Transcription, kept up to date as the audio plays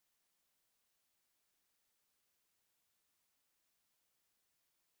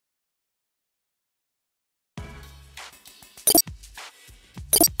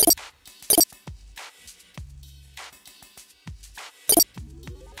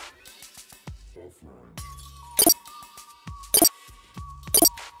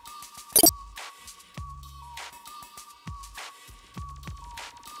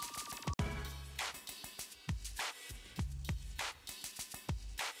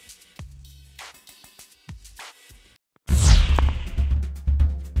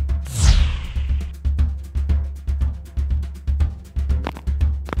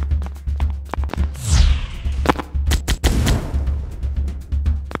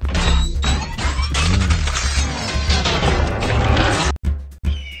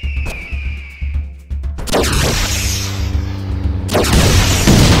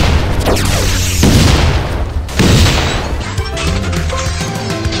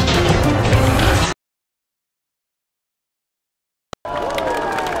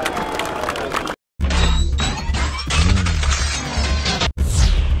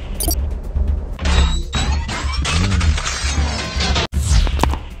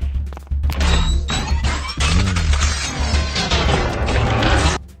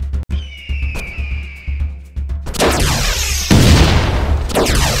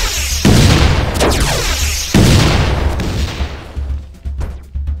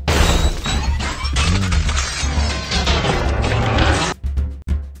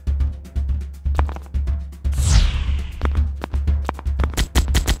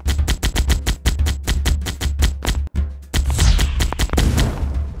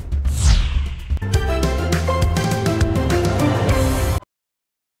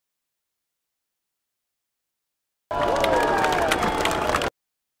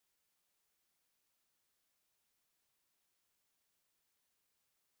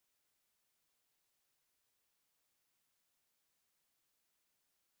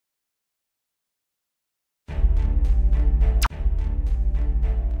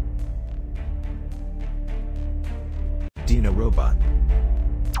robot.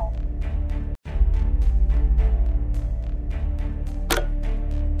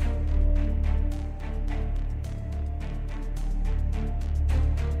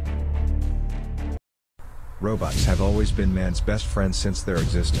 Robots have always been man's best friends since their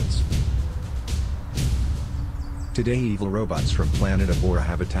existence. Today evil robots from planet Abora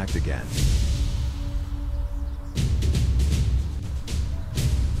have attacked again.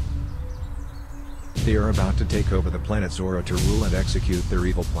 They are about to take over the planet Zora to rule and execute their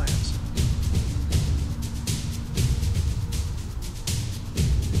evil plans.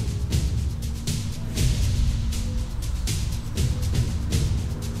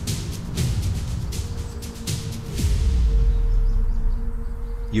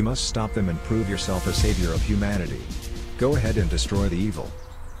 You must stop them and prove yourself a savior of humanity. Go ahead and destroy the evil.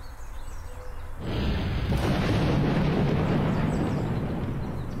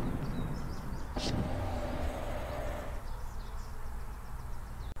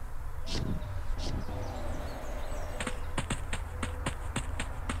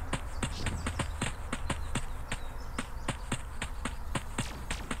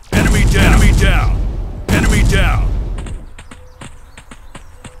 Enemy down! Enemy down! Enemy down!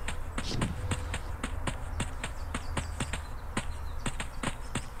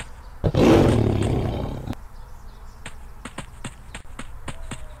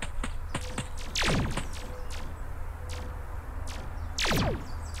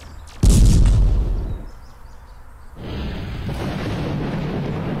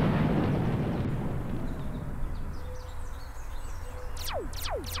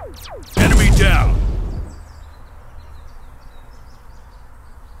 Enemy down!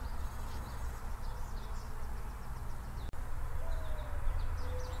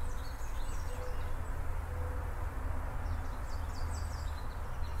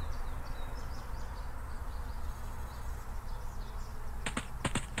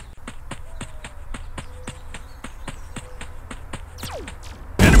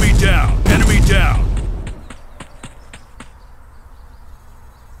 Enemy down! Enemy down!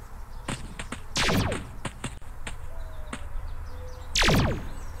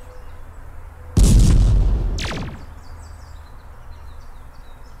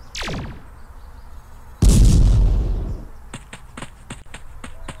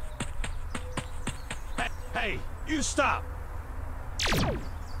 Hey, you stop!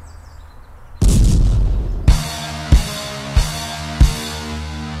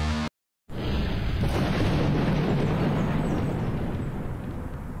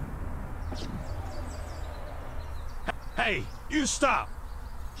 Hey, you stop!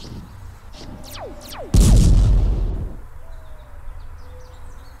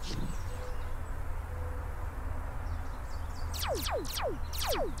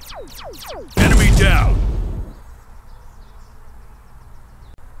 Enemy down!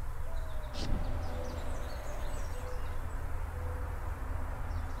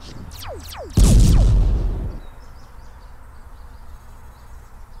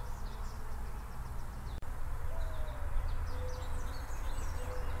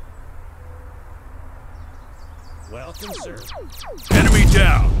 Welcome, sir. Enemy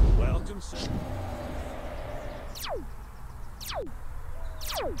down! Welcome, sir.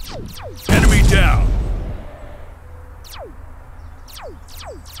 Enemy down!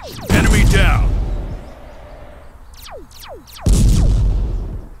 Enemy down!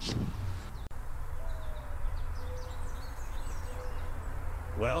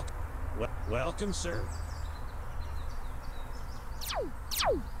 Welcome, sir.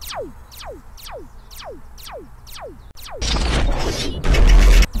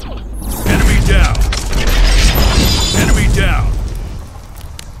 Enemy down! Enemy down!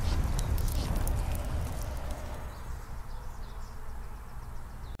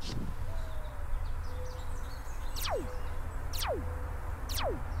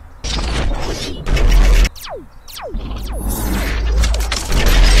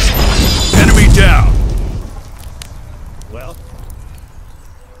 Enemy down! Well...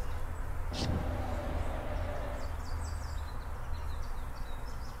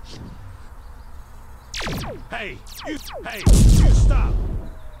 Hey, you stop!